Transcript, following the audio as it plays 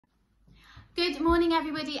Good morning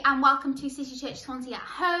everybody and welcome to City Church Swansea at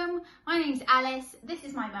Home. My name's Alice, this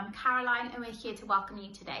is my mum Caroline and we're here to welcome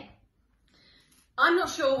you today. I'm not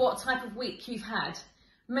sure what type of week you've had.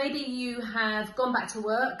 Maybe you have gone back to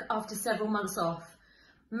work after several months off.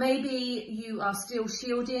 Maybe you are still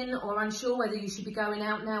shielding or unsure whether you should be going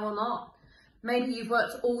out now or not. Maybe you've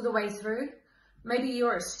worked all the way through. Maybe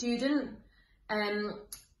you're a student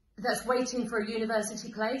that's waiting for a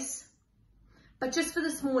university place. But just for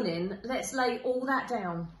this morning, let's lay all that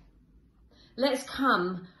down. Let's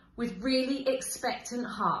come with really expectant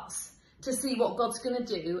hearts to see what God's going to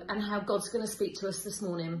do and how God's going to speak to us this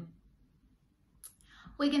morning.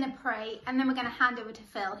 We're going to pray and then we're going to hand over to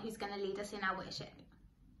Phil, who's going to lead us in our worship.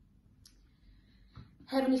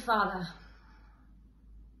 Heavenly Father,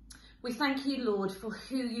 we thank you, Lord, for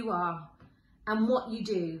who you are and what you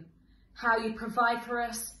do, how you provide for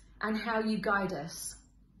us and how you guide us.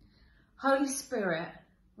 Holy Spirit,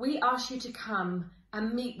 we ask you to come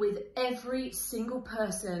and meet with every single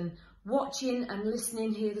person watching and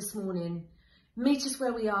listening here this morning. Meet us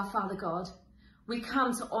where we are, Father God. We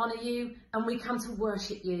come to honour you and we come to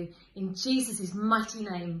worship you. In Jesus' mighty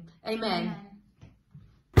name, amen. Amen.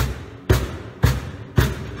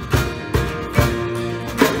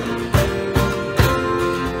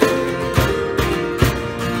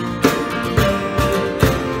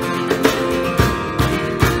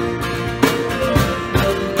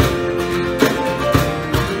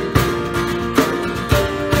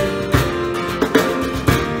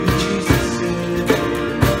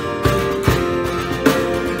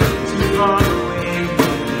 To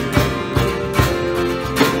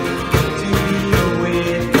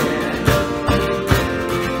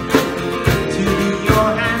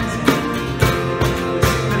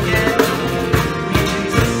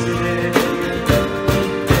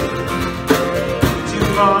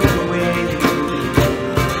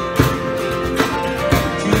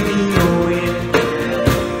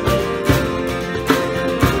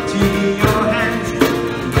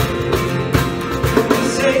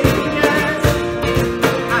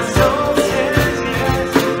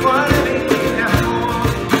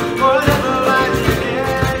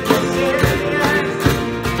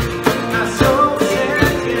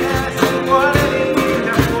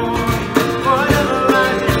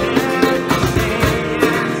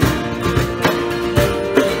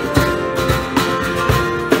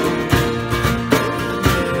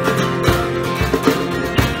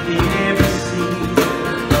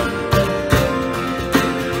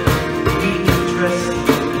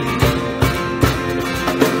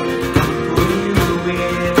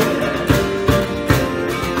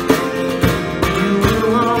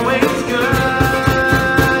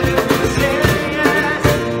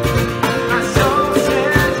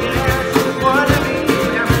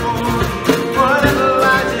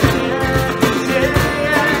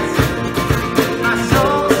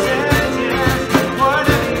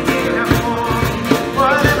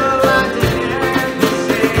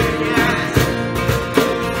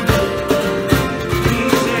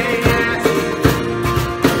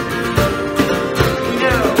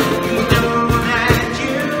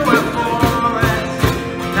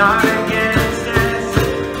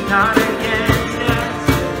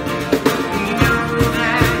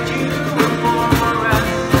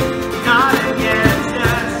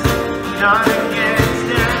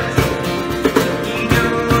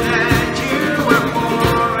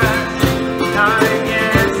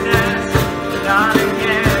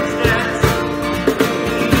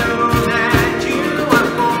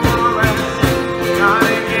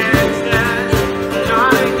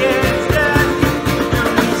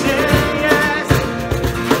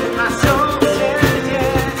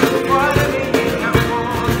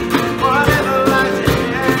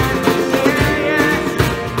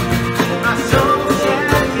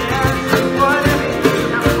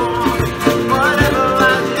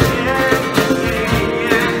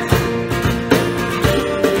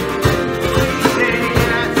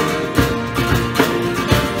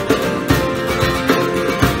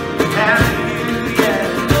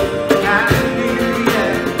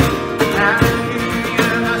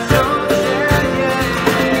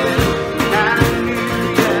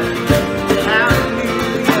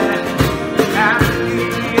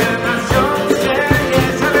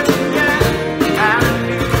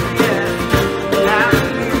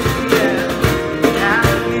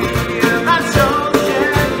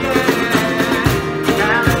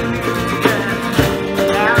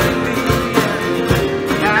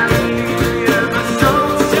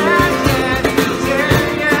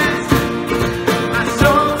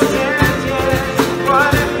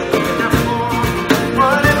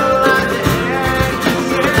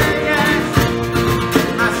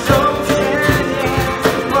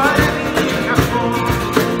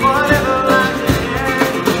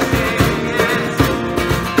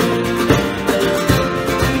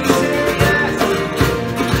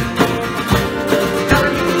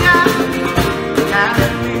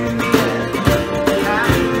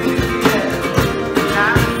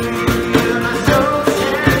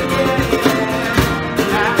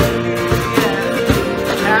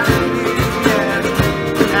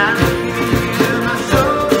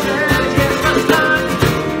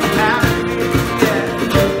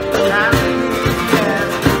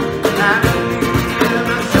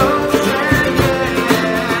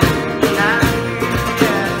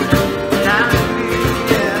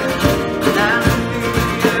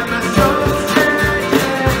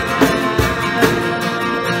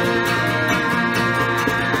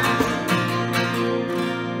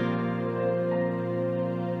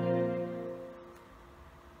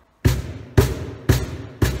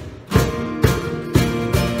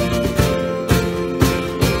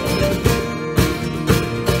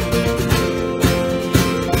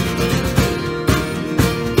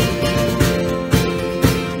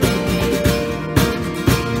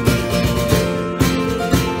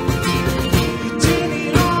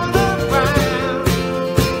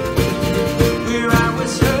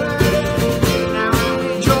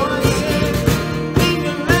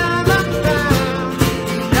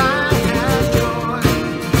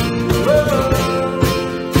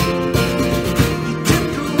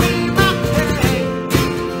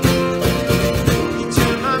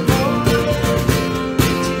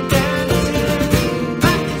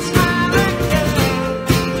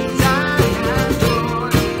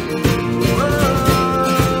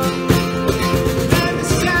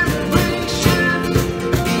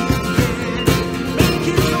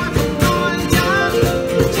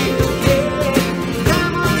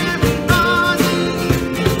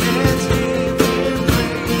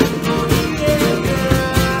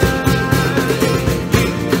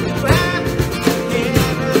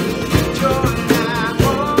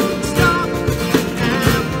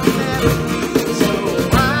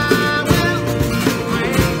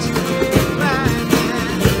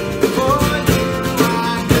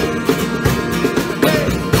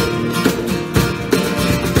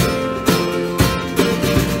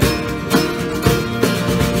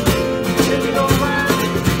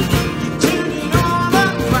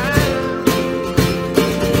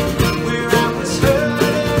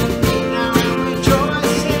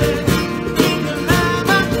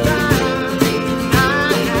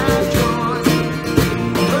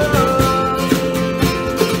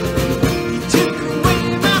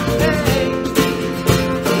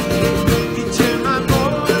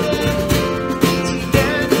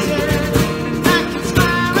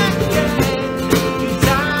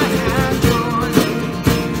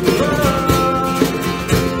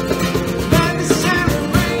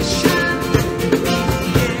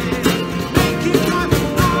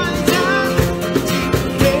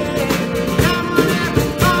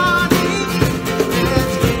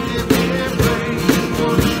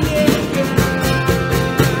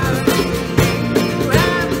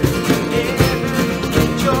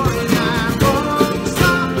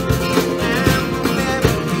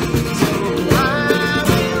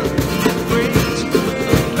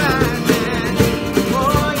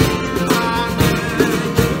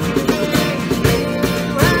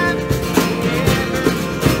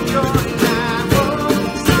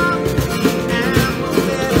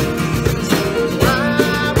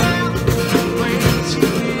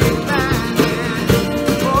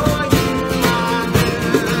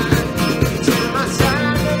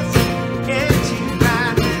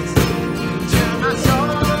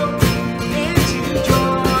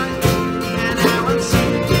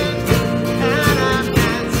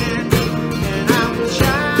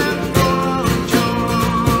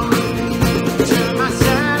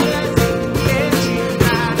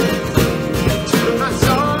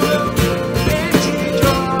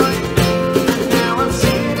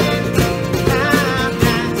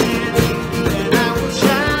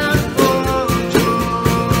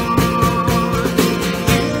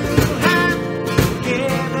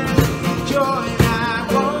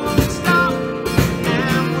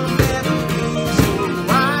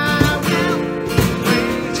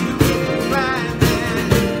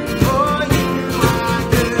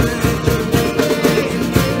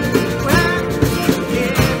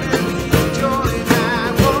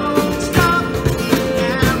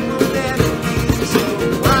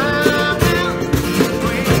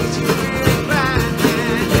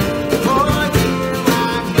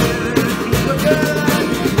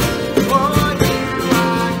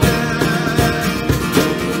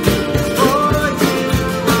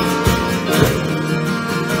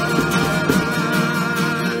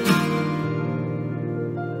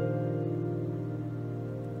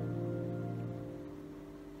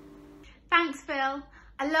Thanks, Phil.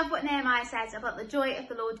 I love what Nehemiah says about the joy of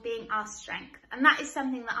the Lord being our strength, and that is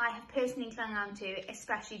something that I have personally clung on to,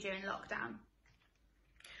 especially during lockdown.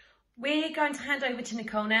 We're going to hand over to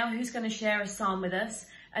Nicole now, who's going to share a psalm with us,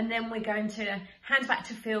 and then we're going to hand back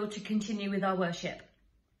to Phil to continue with our worship.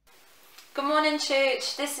 Good morning,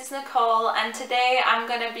 church. This is Nicole, and today I'm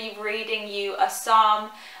going to be reading you a psalm.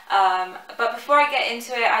 But before I get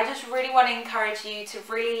into it, I just really want to encourage you to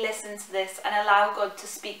really listen to this and allow God to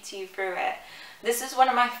speak to you through it. This is one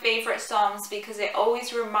of my favourite psalms because it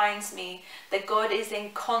always reminds me that God is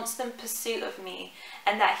in constant pursuit of me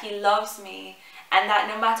and that He loves me, and that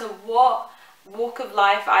no matter what walk of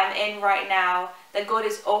life I'm in right now, that God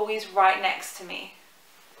is always right next to me.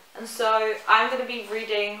 And so I'm going to be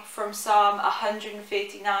reading from Psalm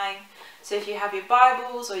 139. So if you have your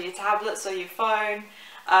Bibles or your tablets or your phone,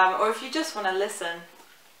 or if you just want to listen,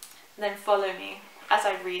 then follow me as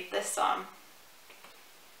I read this psalm.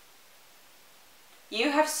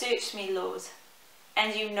 You have searched me, Lord,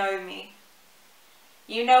 and you know me.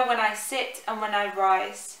 You know when I sit and when I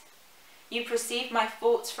rise. You perceive my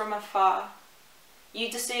thoughts from afar. You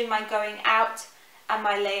discern my going out and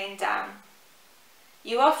my laying down.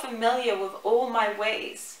 You are familiar with all my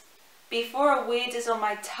ways. Before a word is on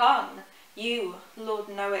my tongue, you, Lord,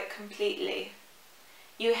 know it completely.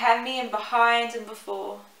 You hem me in behind and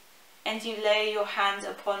before, and you lay your hand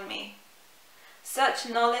upon me. Such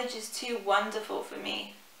knowledge is too wonderful for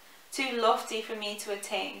me, too lofty for me to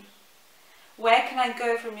attain. Where can I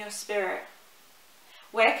go from your spirit?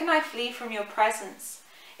 Where can I flee from your presence?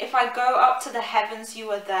 If I go up to the heavens, you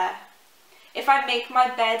are there. If I make my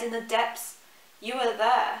bed in the depths, you are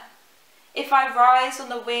there. If I rise on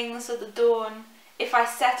the wings of the dawn, if I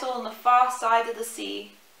settle on the far side of the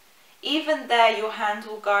sea, even there your hand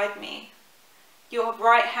will guide me. Your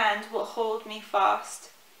right hand will hold me fast.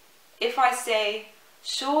 If I say,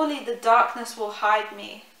 surely the darkness will hide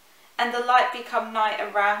me, and the light become night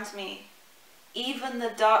around me, even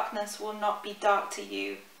the darkness will not be dark to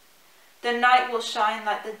you. The night will shine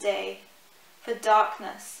like the day, for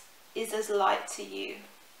darkness is as light to you.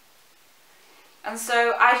 And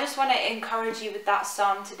so I just want to encourage you with that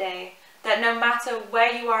psalm today, that no matter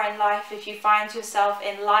where you are in life, if you find yourself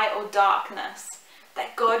in light or darkness,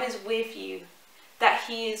 that God is with you, that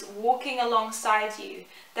He is walking alongside you,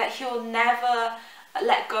 that He'll never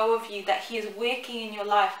let go of you, that He is working in your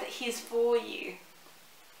life, that He is for you.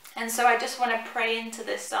 And so I just want to pray into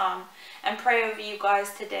this psalm and pray over you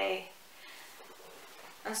guys today.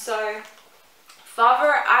 And so,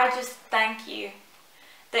 Father, I just thank you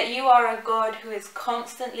that you are a God who is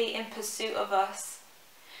constantly in pursuit of us.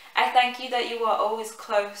 I thank you that you are always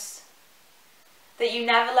close, that you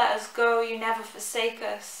never let us go, you never forsake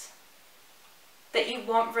us, that you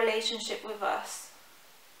want relationship with us.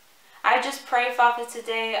 I just pray, Father,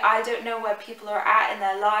 today, I don't know where people are at in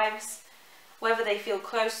their lives, whether they feel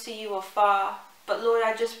close to you or far, but Lord,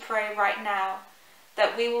 I just pray right now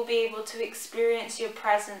that we will be able to experience your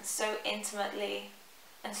presence so intimately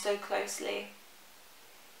and so closely.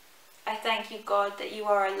 I thank you, God, that you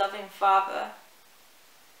are a loving Father.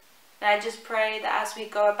 And I just pray that as we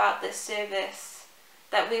go about this service,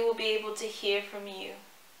 that we will be able to hear from you.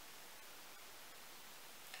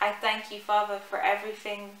 I thank you, Father, for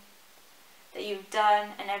everything that you've done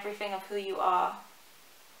and everything of who you are.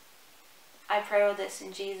 I pray all this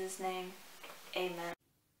in Jesus' name. Amen.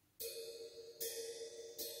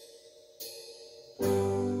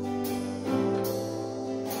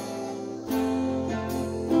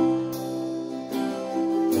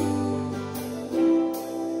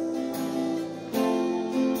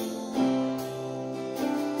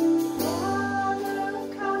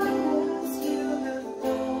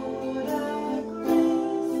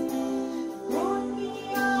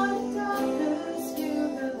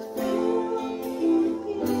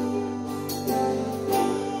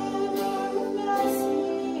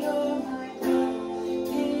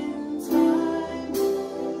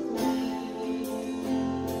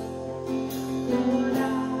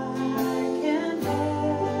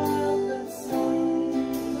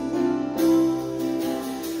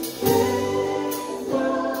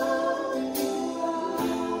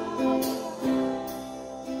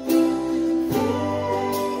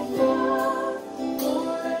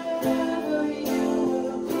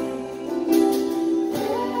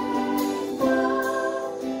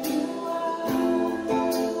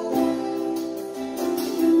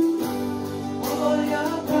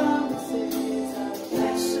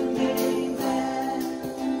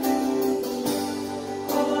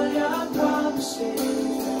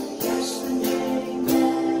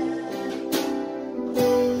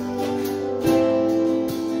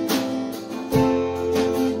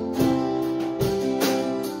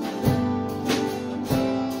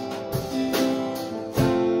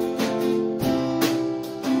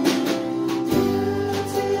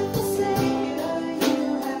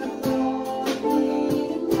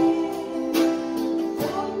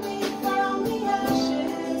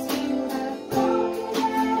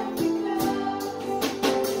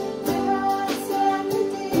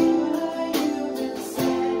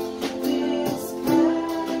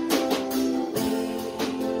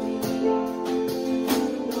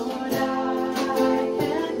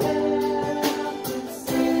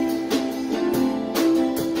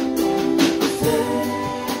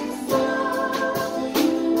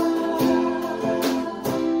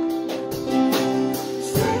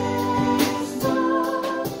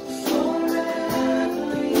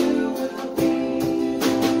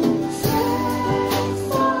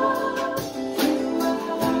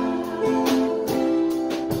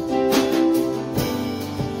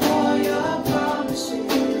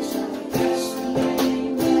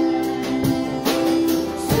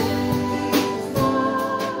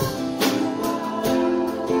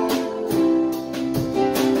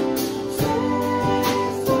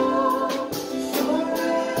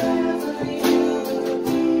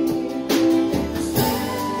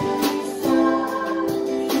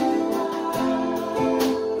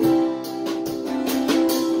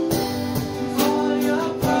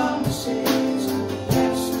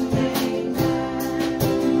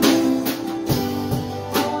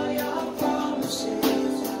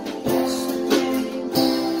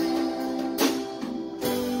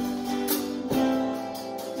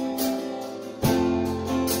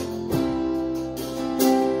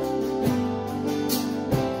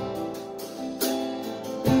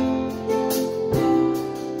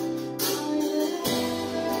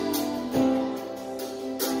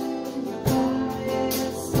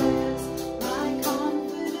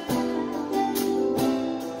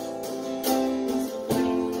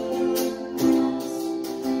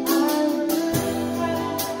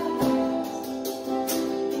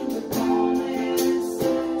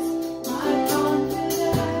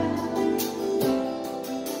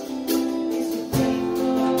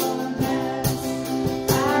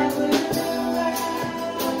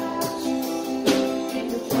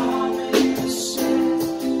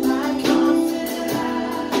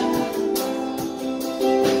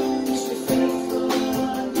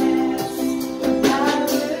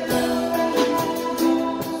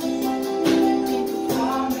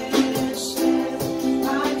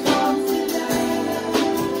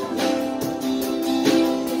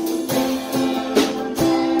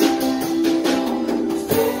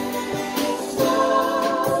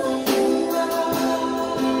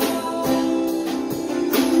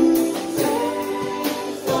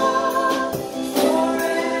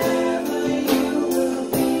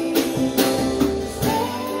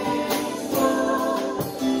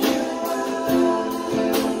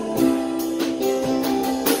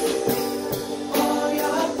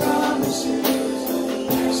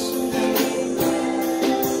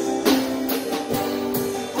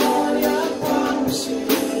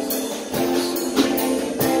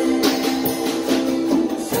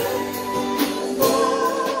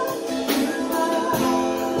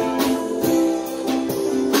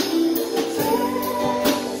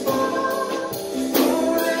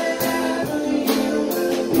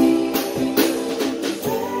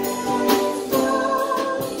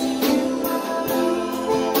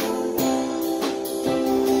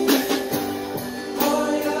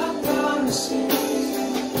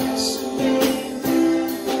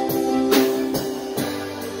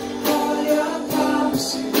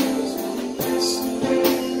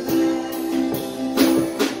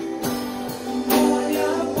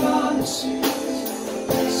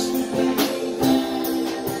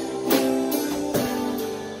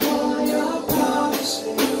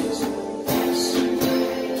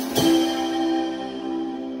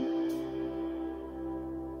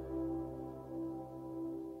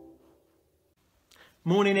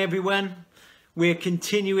 Morning everyone. We're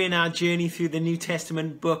continuing our journey through the New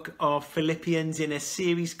Testament book of Philippians in a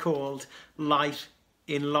series called Life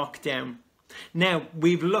in Lockdown. Now,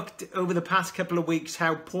 we've looked over the past couple of weeks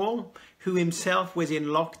how Paul, who himself was in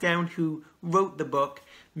lockdown, who wrote the book,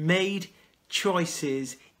 made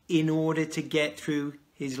choices in order to get through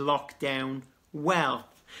his lockdown well.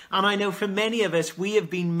 And I know for many of us, we have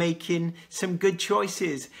been making some good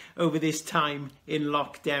choices over this time in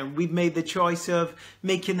lockdown. We've made the choice of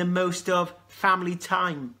making the most of family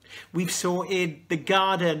time. We've sorted the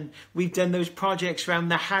garden. We've done those projects around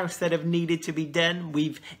the house that have needed to be done.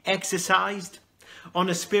 We've exercised. On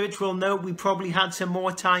a spiritual note, we probably had some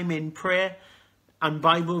more time in prayer and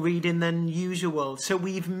Bible reading than usual. So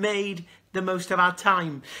we've made the most of our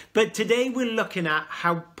time. But today we're looking at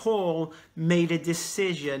how Paul made a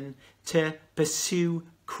decision to pursue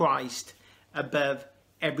Christ above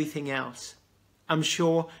everything else. I'm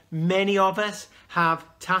sure many of us have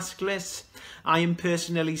task lists. I am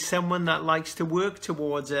personally someone that likes to work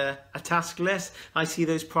towards a task list. I see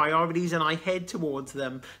those priorities and I head towards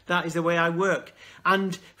them. That is the way I work.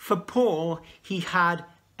 And for Paul, he had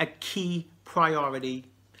a key priority.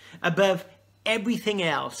 Above everything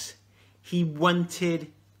else, he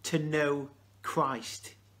wanted to know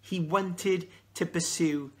Christ. He wanted to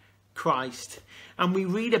pursue Christ. And we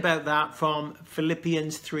read about that from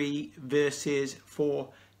Philippians 3 verses 4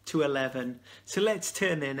 to 11. So let's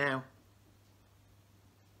turn there now.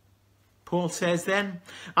 Paul says then,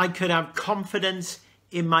 I could have confidence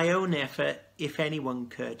in my own effort if anyone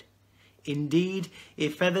could. Indeed,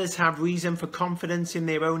 if others have reason for confidence in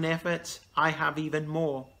their own efforts, I have even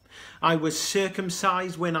more. I was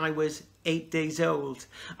circumcised when I was 8 days old.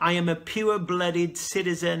 I am a pure-blooded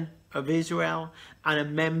citizen of Israel and a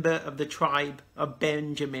member of the tribe of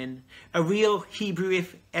Benjamin, a real Hebrew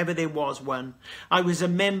if ever there was one. I was a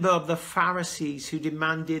member of the Pharisees who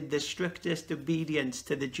demanded the strictest obedience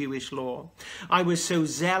to the Jewish law. I was so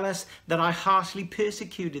zealous that I harshly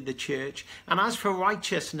persecuted the church, and as for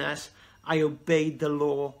righteousness, I obeyed the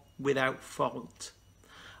law without fault.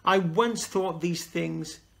 I once thought these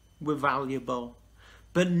things were valuable,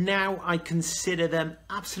 but now I consider them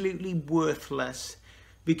absolutely worthless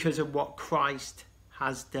because of what Christ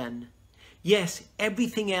has done. Yes,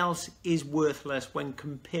 everything else is worthless when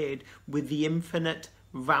compared with the infinite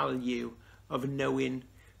value of knowing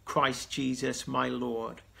Christ Jesus, my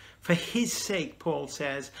Lord. For his sake, Paul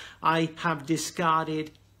says, I have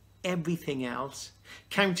discarded everything else,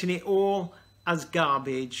 counting it all as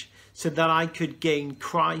garbage, so that I could gain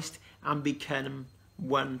Christ and become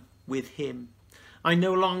one with him. I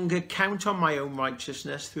no longer count on my own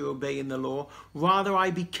righteousness through obeying the law. Rather,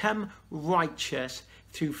 I become righteous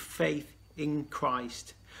through faith in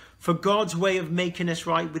Christ. For God's way of making us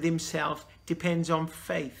right with himself depends on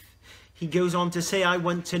faith. He goes on to say, I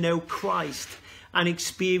want to know Christ and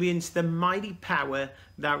experience the mighty power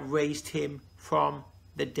that raised him from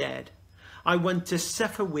the dead. I want to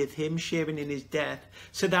suffer with him, sharing in his death,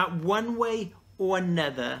 so that one way or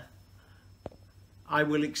another, I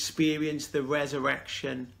will experience the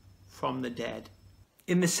resurrection from the dead.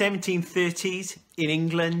 In the 1730s in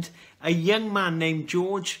England, a young man named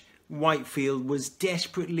George Whitefield was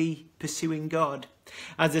desperately pursuing God.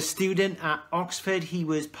 As a student at Oxford, he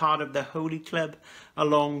was part of the Holy Club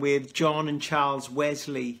along with John and Charles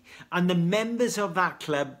Wesley. And the members of that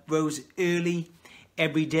club rose early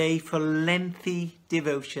every day for lengthy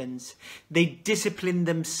devotions. They disciplined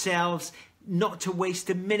themselves not to waste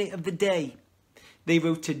a minute of the day. They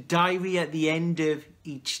wrote a diary at the end of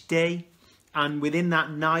each day, and within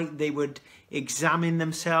that night they would examine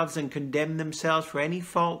themselves and condemn themselves for any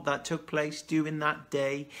fault that took place during that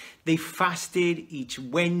day. They fasted each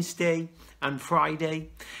Wednesday and Friday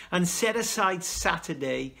and set aside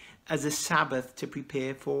Saturday as a Sabbath to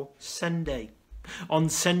prepare for Sunday. On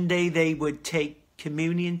Sunday they would take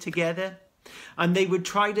communion together, and they would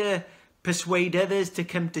try to persuade others to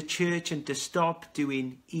come to church and to stop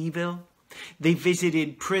doing evil. They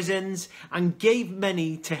visited prisons and gave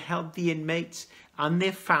money to help the inmates and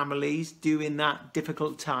their families during that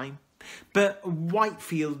difficult time. But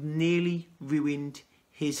Whitefield nearly ruined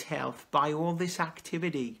his health by all this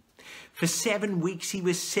activity. For 7 weeks he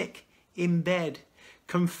was sick in bed,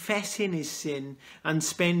 confessing his sin and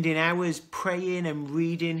spending hours praying and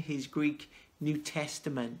reading his Greek New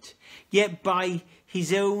Testament. Yet by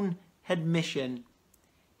his own admission,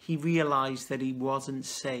 he realised that he wasn't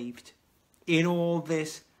saved. In all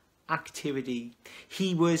this activity,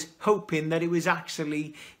 he was hoping that it was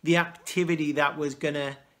actually the activity that was going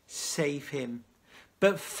to save him.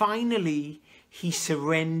 But finally, he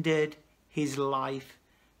surrendered his life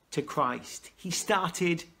to Christ. He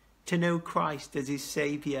started to know Christ as his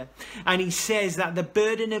Saviour. And he says that the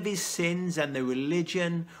burden of his sins and the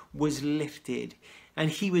religion was lifted, and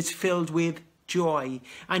he was filled with joy.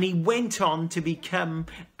 And he went on to become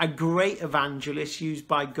a great evangelist used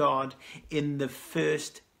by God in the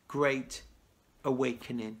first great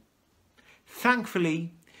awakening.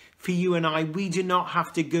 Thankfully for you and I, we do not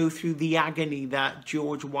have to go through the agony that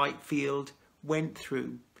George Whitefield went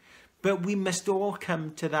through. But we must all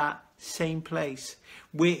come to that same place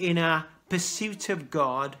where in our pursuit of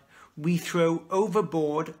God, we throw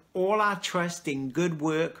overboard all our trust in good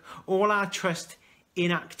work, all our trust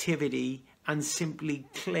in activity, and simply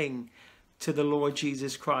cling to the Lord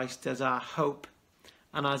Jesus Christ as our hope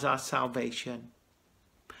and as our salvation.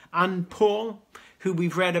 And Paul, who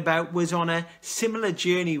we've read about, was on a similar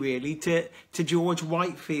journey really to George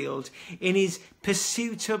Whitefield. In his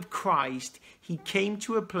pursuit of Christ, he came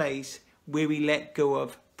to a place where he let go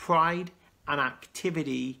of pride and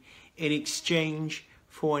activity in exchange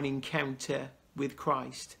for an encounter with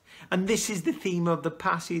Christ. And this is the theme of the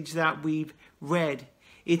passage that we've read.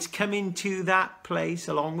 It's coming to that place,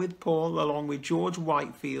 along with Paul, along with George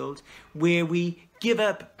Whitefield, where we give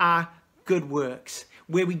up our good works,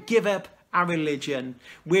 where we give up our religion,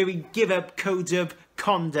 where we give up codes of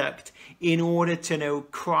conduct in order to know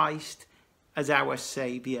Christ as our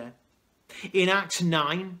Saviour. In Acts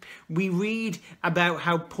 9, we read about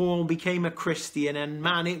how Paul became a Christian, and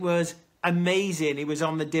man, it was amazing. It was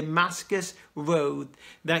on the Damascus road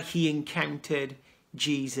that he encountered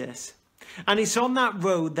Jesus. And it's on that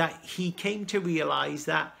road that he came to realise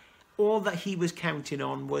that all that he was counting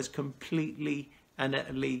on was completely and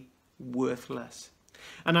utterly worthless.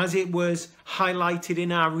 And as it was highlighted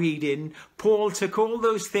in our reading, Paul took all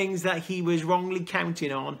those things that he was wrongly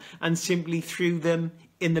counting on and simply threw them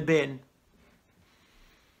in the bin.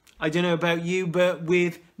 I don't know about you, but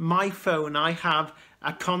with my phone, I have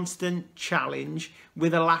a constant challenge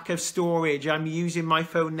with a lack of storage. I'm using my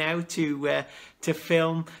phone now to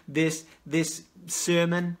film this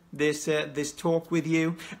sermon, this talk with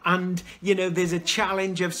you, and you know there's a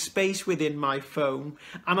challenge of space within my phone,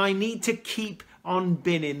 and I need to keep on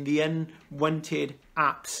binning the unwanted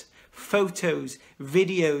apps, photos,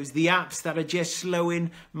 videos, the apps that are just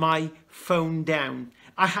slowing my phone down.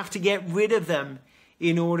 I have to get rid of them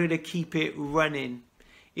in order to keep it running,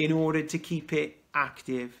 in order to keep it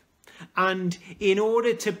active, and in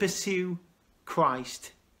order to pursue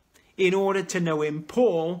Christ, in order to know him.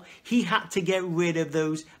 Paul, he had to get rid of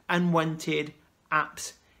those unwanted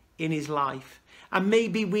apps in his life. And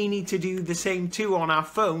maybe we need to do the same too on our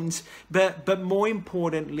phones, but more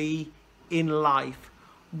importantly in life.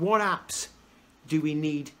 What apps do we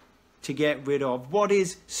need to get rid of? What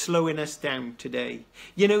is slowing us down today?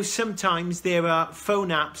 You know, sometimes there are phone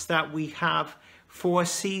apps that we have for a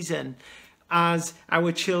season. As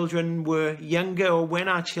our children were younger, or when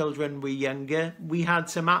our children were younger, we had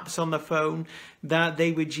some apps on the phone that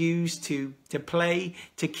they would use to play,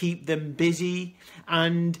 to keep them busy.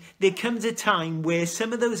 And there comes a time where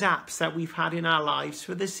some of those apps that we've had in our lives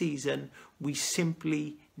for the season, we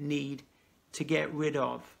simply need to get rid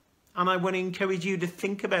of. And I want to encourage you to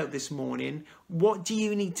think about this morning, what do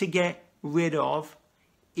you need to get rid of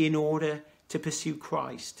in order to pursue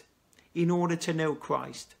Christ, in order to know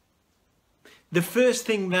Christ? The first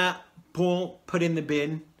thing that Paul put in the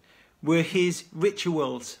bin were his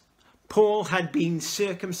rituals. Paul had been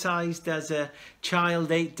circumcised as a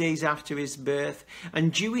child 8 days after his birth,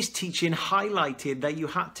 and Jewish teaching highlighted that you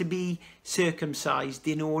had to be circumcised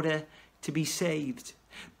in order to be saved.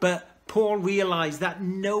 But Paul realised that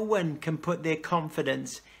no one can put their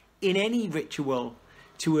confidence in any ritual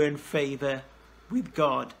to earn favour with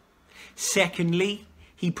God. Secondly,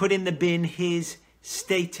 he put in the bin his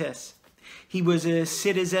status. He was a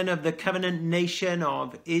citizen of the covenant nation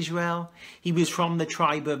of Israel. He was from the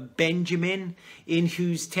tribe of Benjamin, in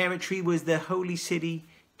whose territory was the holy city,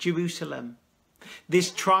 Jerusalem.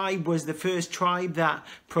 This tribe was the first tribe that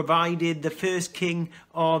provided the first king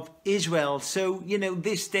of Israel. So, you know,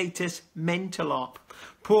 this status meant a lot.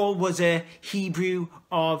 Paul was a Hebrew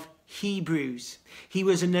of Hebrews. He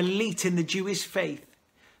was an elite in the Jewish faith.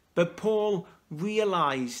 But Paul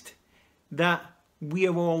realized that we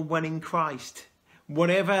are all one in Christ.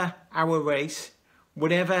 Whatever our race,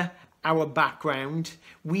 whatever our background,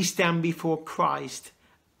 we stand before Christ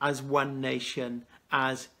as one nation,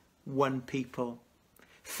 as one people.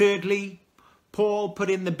 Thirdly, Paul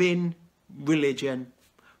put in the bin religion.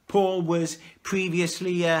 Paul was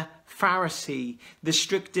previously a Pharisee, the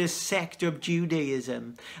strictest sect of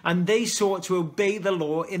Judaism, and they sought to obey the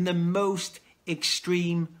law in the most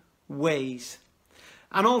extreme ways.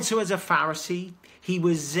 And also as a Pharisee, He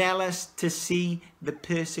was zealous to see the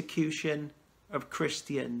persecution of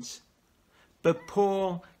Christians. But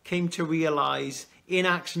Paul came to realize in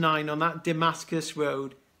Acts 9 on that Damascus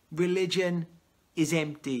road, religion is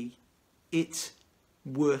empty. It's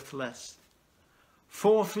worthless.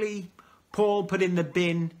 Fourthly, Paul put in the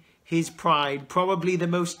bin his pride, probably the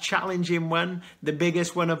most challenging one, the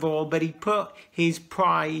biggest one of all, but he put his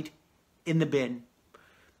pride in the bin.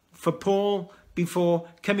 For Paul, before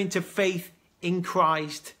coming to faith in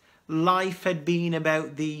Christ, life had been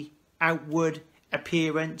about the outward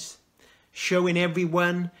appearance, showing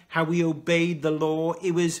everyone how we obeyed the law.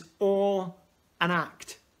 It was all an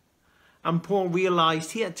act. And Paul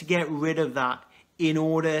realized he had to get rid of that in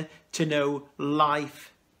order to know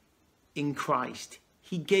life in Christ.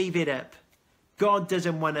 He gave it up. God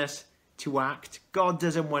doesn't want us to act. God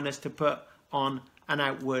doesn't want us to put on an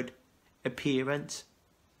outward appearance.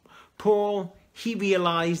 Paul, he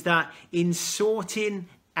realized that in sorting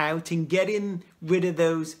out and getting rid of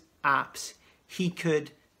those apps, he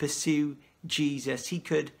could pursue Jesus. He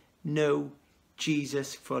could know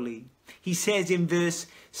Jesus fully. He says in verse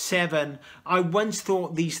 7, I once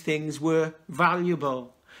thought these things were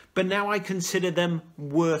valuable, but now I consider them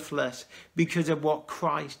worthless because of what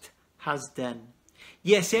Christ has done.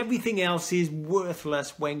 Yes, everything else is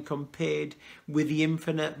worthless when compared with the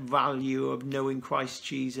infinite value of knowing Christ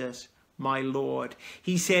Jesus, my Lord.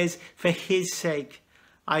 He says, for his sake,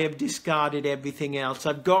 I have discarded everything else.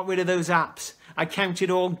 I've got rid of those apps. I count it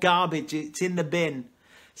all garbage. It's in the bin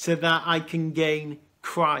so that I can gain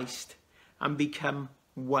Christ and become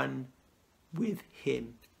one with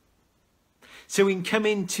him. So in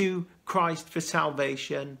coming to Christ for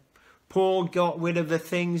salvation, Paul got rid of the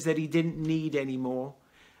things that he didn't need anymore.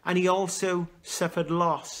 And he also suffered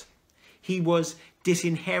loss. He was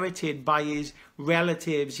disinherited by his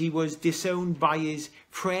relatives. He was disowned by his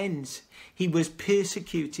friends. He was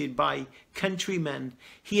persecuted by countrymen.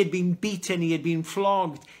 He had been beaten. He had been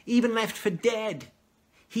flogged, even left for dead.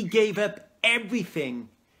 He gave up everything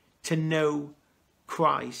to know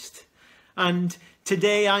Christ. And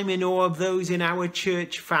today I'm in awe of those in our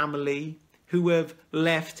church family who have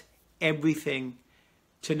left everything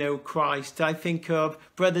to know Christ. I think of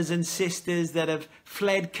brothers and sisters that have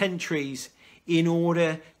fled countries in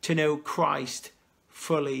order to know Christ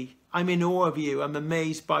fully. I'm in awe of you. I'm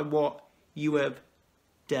amazed by what you have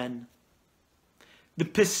done. The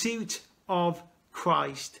pursuit of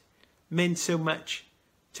Christ meant so much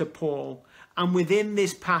to Paul. And within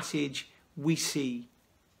this passage, we see,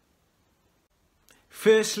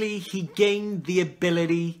 firstly, he gained the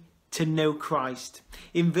ability to know Christ.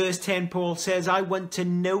 In verse 10, Paul says, I want to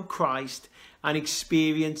know Christ and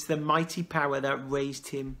experience the mighty power that raised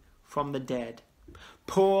him from the dead.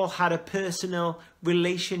 Paul had a personal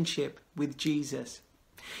relationship with Jesus.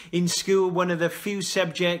 In school, one of the few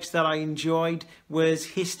subjects that I enjoyed was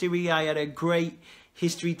history. I had a great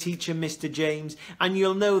history teacher, Mr. James, and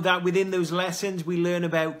you'll know that within those lessons we learn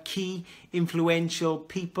about key influential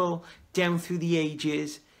people down through the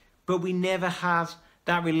ages, but we never have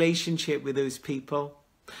that relationship with those people.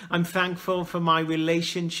 I'm thankful for my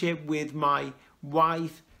relationship with my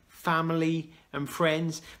wife, family and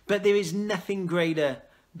friends, but there is nothing greater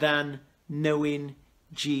than knowing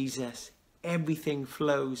Jesus. Everything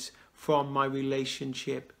flows from my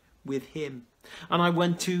relationship with him. And I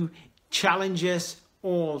want to challenge us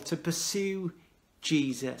all to pursue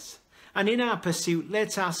Jesus. And in our pursuit,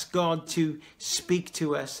 let's ask God to speak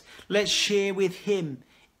to us. Let's share with him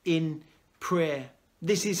in prayer.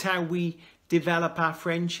 This is how we develop our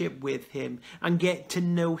friendship with him and get to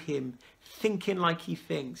know him, thinking like he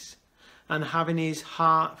thinks and having his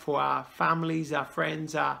heart for our families, our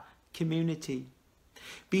friends, our community.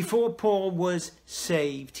 Before Paul was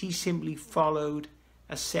saved, he simply followed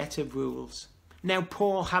a set of rules. Now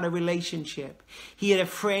Paul had a relationship. He had a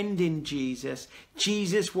friend in Jesus.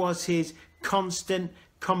 Jesus was his constant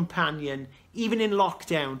companion, even in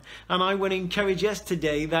lockdown. And I want to encourage us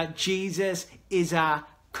today that Jesus is our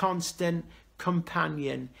constant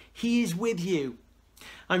companion. He is with you.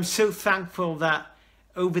 I'm so thankful that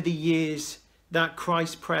over the years that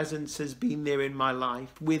Christ's presence has been there in my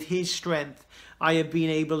life. With his strength, I have been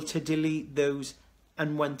able to delete those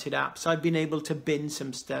unwanted apps. I've been able to bin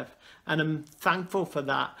some stuff, and I'm thankful for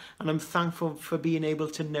that. And I'm thankful for being able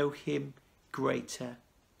to know him greater.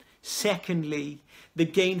 Secondly, the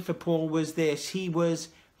gain for Paul was this. He was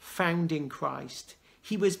found in Christ.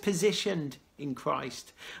 He was positioned in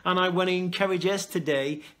Christ. And I want to encourage us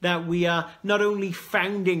today that we are not only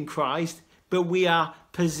found in Christ, but we are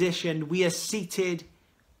positioned. We are seated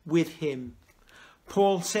with him.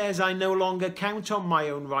 Paul says, I no longer count on my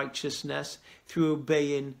own righteousness through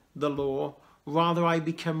obeying the law. Rather, I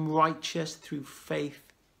become righteous through faith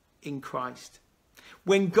in Christ.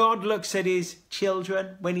 When God looks at his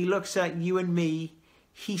children, when he looks at you and me,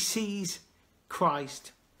 he sees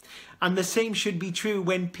Christ. And the same should be true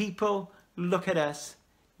when people look at us.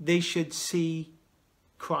 They should see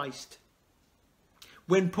Christ.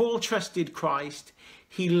 When Paul trusted Christ,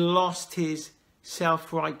 he lost his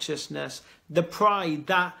self-righteousness. The pride,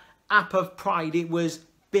 that app of pride, it was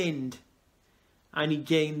binned. And he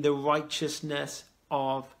gained the righteousness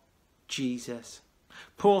of Jesus.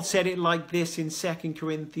 Paul said it like this in 2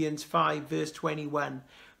 Corinthians 5 verse 21.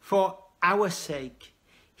 For our sake,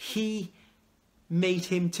 he made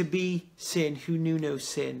him to be sin who knew no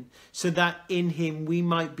sin, so that in him we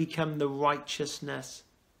might become the righteousness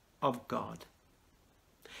of God.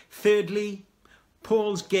 Thirdly,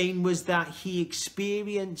 Paul's gain was that he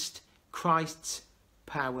experienced Christ's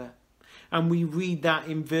power. And we read that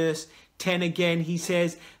in verse 10 again. He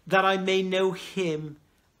says, that I may know him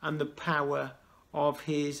and the power of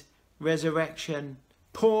his resurrection.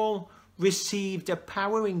 Paul received a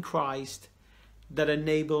power in Christ that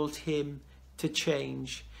enabled him to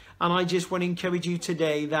change. And I just want to encourage you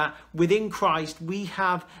today that within Christ we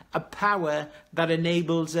have a power that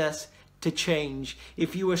enables us to change.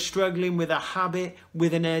 If you are struggling with a habit,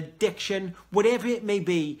 with an addiction, whatever it may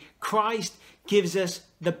be, Christ gives us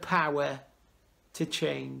the power to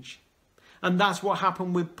change. And that's what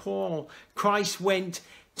happened with Paul. Christ went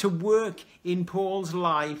to work in Paul's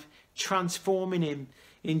life, transforming him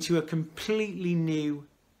into a completely new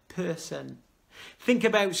person. Think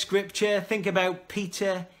about scripture, think about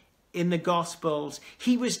Peter in the Gospels.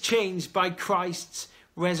 He was changed by Christ's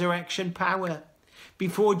resurrection power.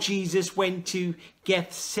 Before Jesus went to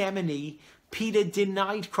Gethsemane, Peter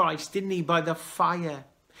denied Christ, didn't he, by the fire.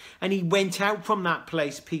 And he went out from that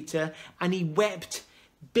place, Peter, and he wept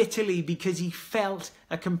bitterly because he felt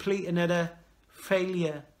a complete and utter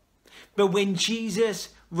failure. But when Jesus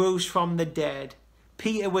rose from the dead,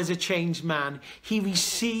 Peter was a changed man. He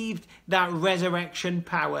received that resurrection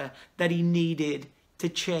power that he needed to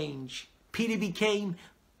change. Peter became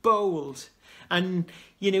bold. And,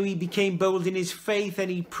 he became bold in his faith, and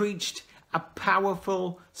he preached a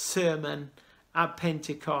powerful sermon at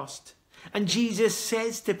Pentecost. And Jesus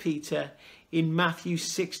says to Peter in Matthew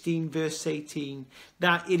 16 verse 18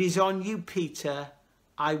 that it is on you, Peter,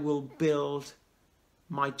 I will build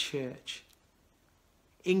my church.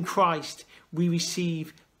 In Christ, we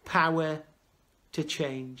receive power to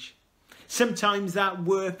change. Sometimes that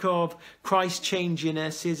work of Christ changing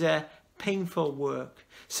us is a painful work.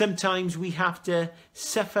 Sometimes we have to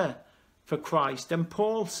suffer for Christ, and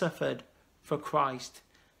Paul suffered for Christ.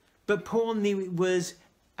 But Paul knew it was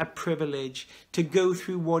a privilege to go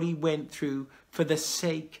through what he went through for the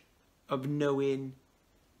sake of knowing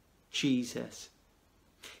Jesus.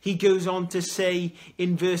 He goes on to say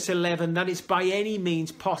in verse 11 that it's by any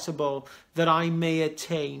means possible that I may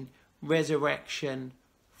attain resurrection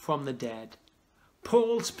from the dead.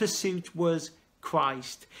 Paul's pursuit was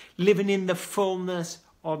Christ, living in the fullness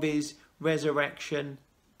of his resurrection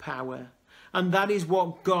power. And that is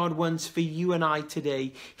what God wants for you and I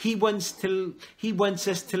today. He wants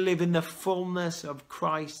us to live in the fullness of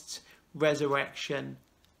Christ's resurrection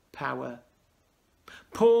power.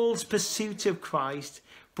 Paul's pursuit of Christ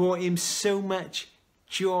brought him so much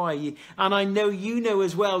joy. And I know you know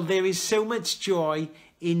as well, there is so much joy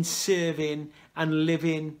in serving and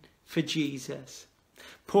living for Jesus.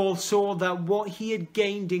 Paul saw that what he had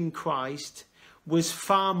gained in Christ was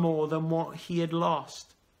far more than what he had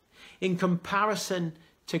lost. In comparison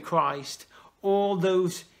to Christ, all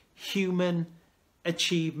those human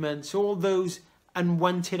achievements, all those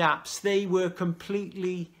unwanted apps, they were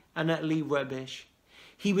completely and utterly rubbish.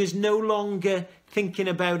 He was no longer thinking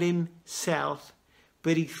about himself,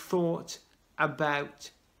 but he thought about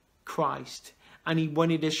Christ, and he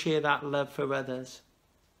wanted to share that love for others.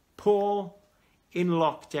 Paul, in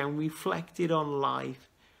lockdown, reflected on life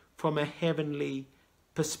from a heavenly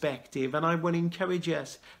perspective, and I want to encourage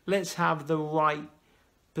us, let's have the right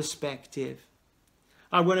perspective.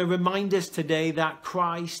 I want to remind us today that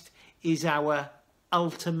Christ is our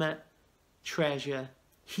ultimate treasure.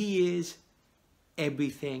 He is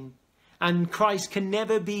everything, and Christ can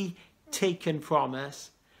never be taken from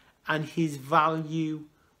us, and his value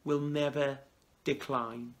will never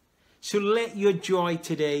decline. So let your joy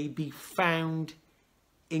today be found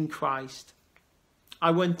in Christ. I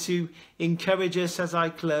want to encourage us as I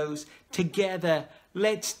close. Together,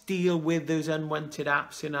 let's deal with those unwanted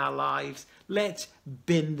apps in our lives. Let's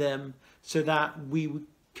bin them so that we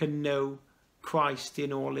can know Christ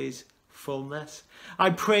in all his fullness. I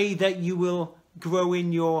pray that you will grow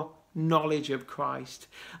in your knowledge of Christ.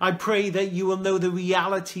 I pray that you will know the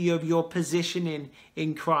reality of your positioning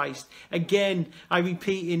in Christ. Again, I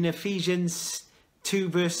repeat, in Ephesians 2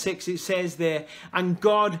 verse 6, it says there, and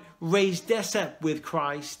God raised us up with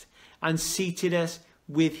Christ and seated us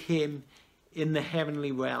with him in the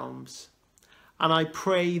heavenly realms. And I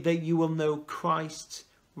pray that you will know Christ's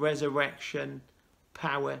resurrection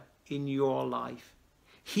power in your life.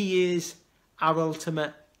 He is our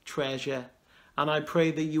ultimate treasure. And I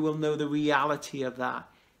pray that you will know the reality of that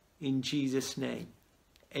in Jesus' name.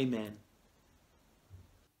 Amen.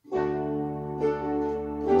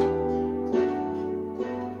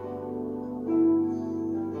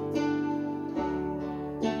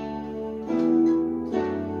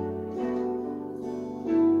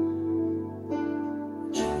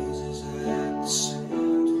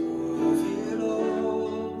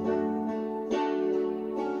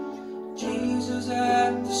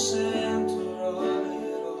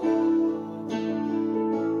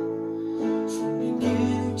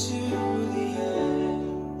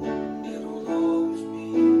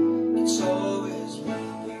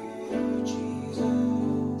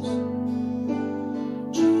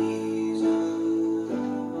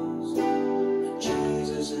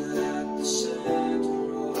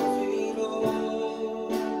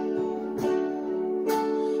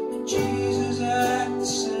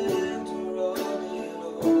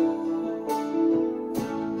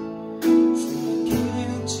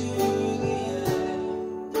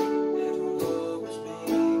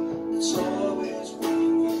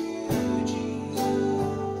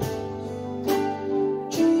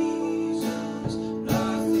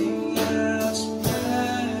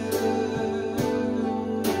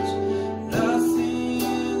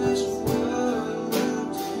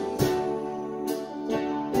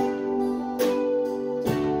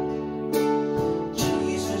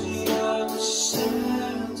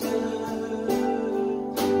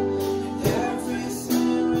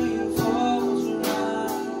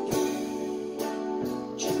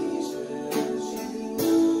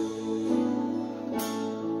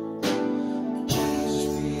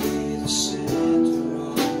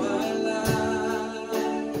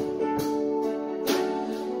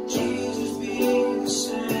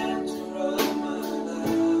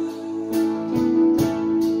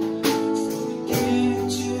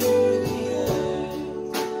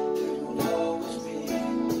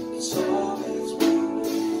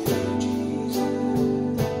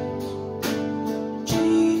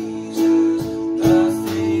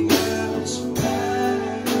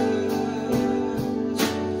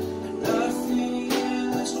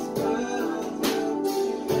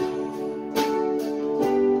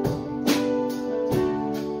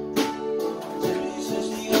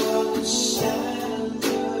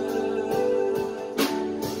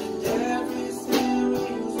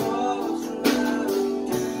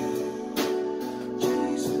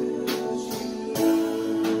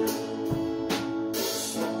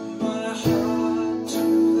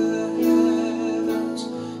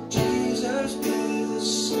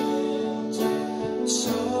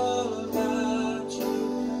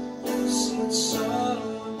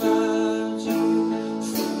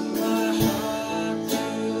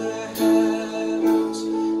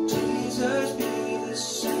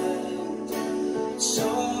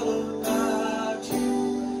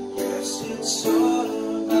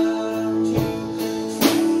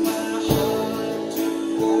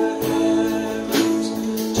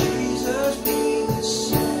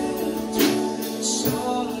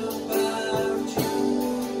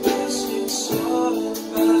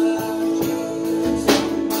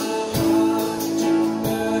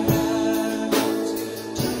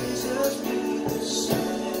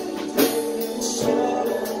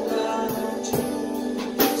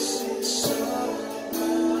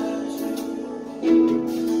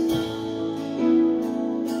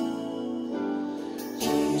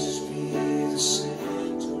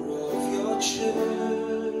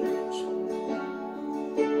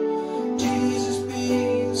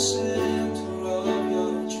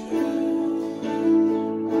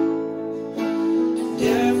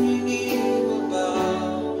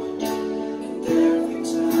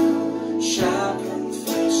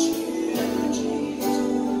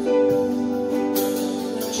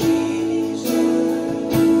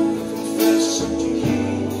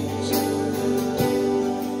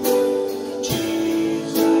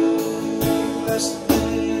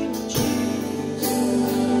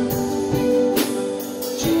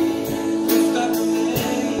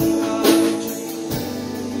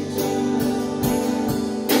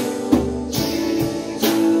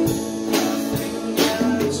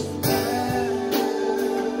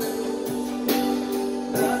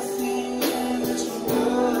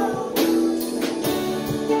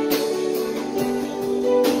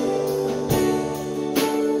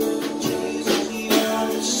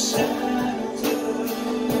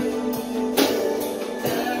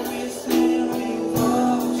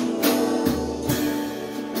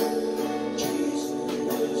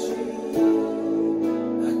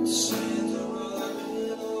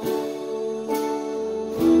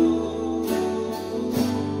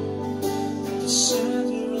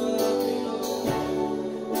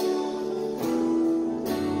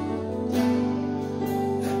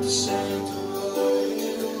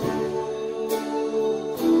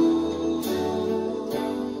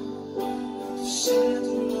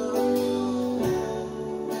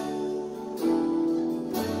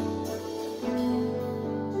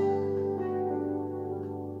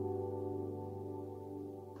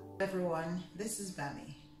 Everyone, this is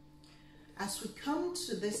Bami. As we come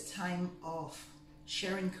to this time of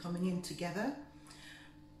sharing communion together,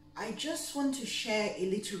 I just want to share a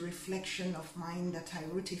little reflection of mine that I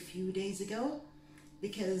wrote a few days ago,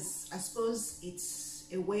 because I suppose it's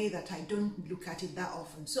a way that I don't look at it that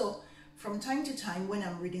often. So from time to time when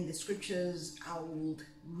I'm reading the scriptures, I would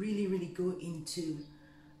really go into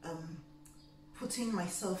putting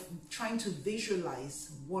myself, trying to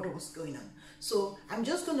visualize what was going on. So I'm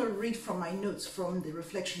just going to read from my notes from the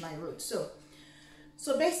reflection I wrote. So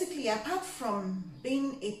basically, apart from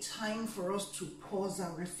being a time for us to pause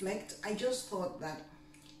and reflect, I just thought that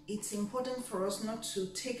it's important for us not to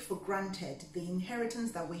take for granted the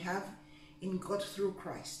inheritance that we have in God through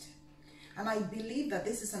Christ. And I believe that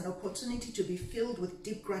this is an opportunity to be filled with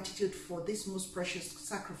deep gratitude for this most precious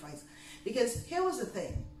sacrifice. Because here was the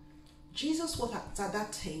thing, Jesus was at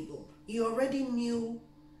that table. He already knew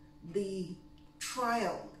the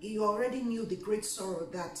trial. He already knew the great sorrow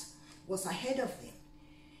that was ahead of him.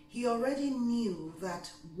 He already knew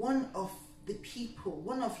that one of the people,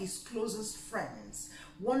 one of his closest friends,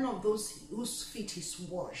 one of those whose feet he's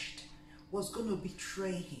washed, was going to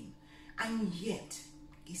betray him. And yet,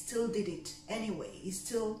 he still did it anyway. He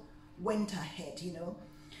still went ahead, you know.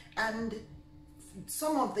 And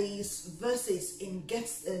some of these verses in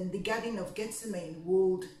the Garden of Gethsemane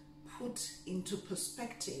would put into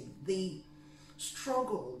perspective the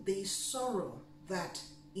struggle, the sorrow that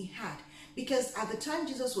he had. Because at the time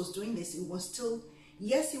Jesus was doing this, he was still,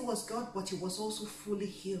 yes, he was God, but he was also fully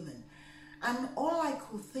human. And all I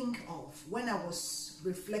could think of when I was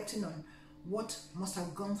reflecting on what must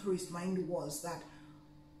have gone through his mind was that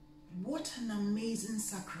what an amazing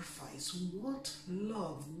sacrifice, what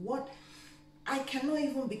love, what I cannot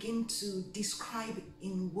even begin to describe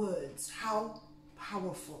in words how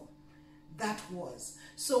powerful that was.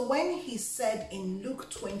 So when he said in Luke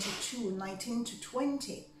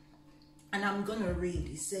 22:19-20, and I'm going to read,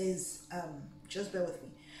 it says, just bear with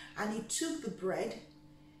me. And he took the bread,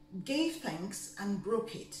 gave thanks, and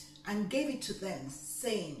broke it, and gave it to them,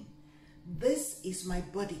 saying, "This is my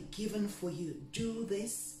body given for you. Do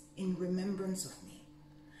this in remembrance of me."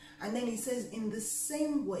 And then he says, in the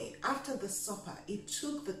same way, after the supper, he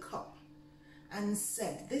took the cup and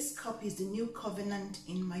said, "This cup is the new covenant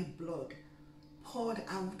in my blood, poured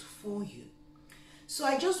out for you." So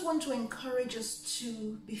I just want to encourage us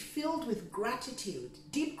to be filled with gratitude,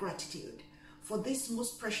 deep gratitude, for this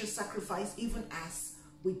most precious sacrifice, even as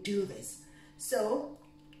we do this. So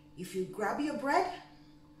if you grab your bread,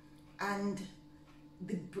 and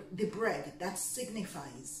the bread that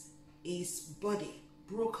signifies his body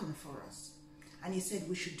broken for us, and he said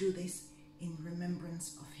we should do this in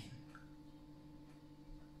remembrance of him.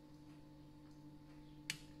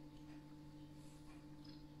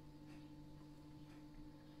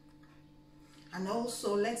 And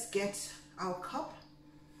also let's get our cup,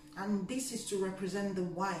 and this is to represent the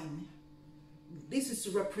wine. This is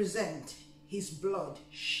to represent his blood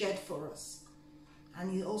shed for us.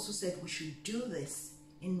 And he also said we should do this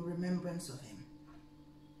in remembrance of him.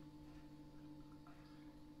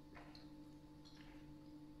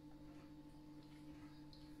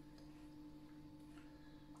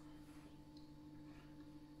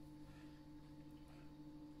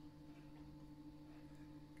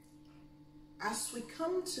 As we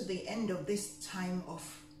come to the end of this time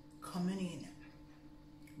of communion,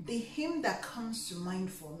 the hymn that comes to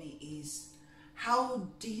mind for me is how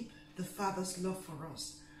deep the Father's love for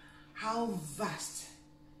us, how vast,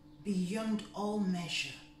 beyond all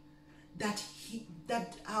measure, that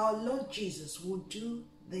our Lord Jesus will do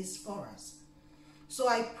this for us. So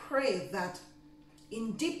I pray that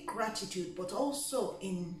in deep gratitude, but also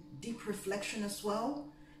in deep reflection as well,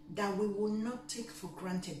 that we will not take for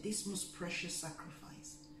granted this most precious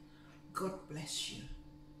sacrifice. God bless you.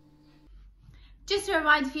 Just a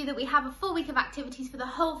reminder for you that we have a full week of activities for the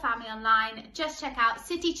whole family online. Just check out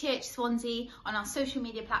City Church Swansea on our social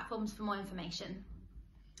media platforms for more information.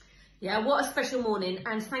 Yeah, what a special morning,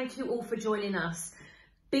 and thank you all for joining us.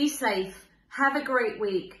 Be safe, have a great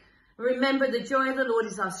week. Remember, the joy of the Lord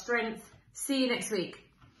is our strength. See you next week.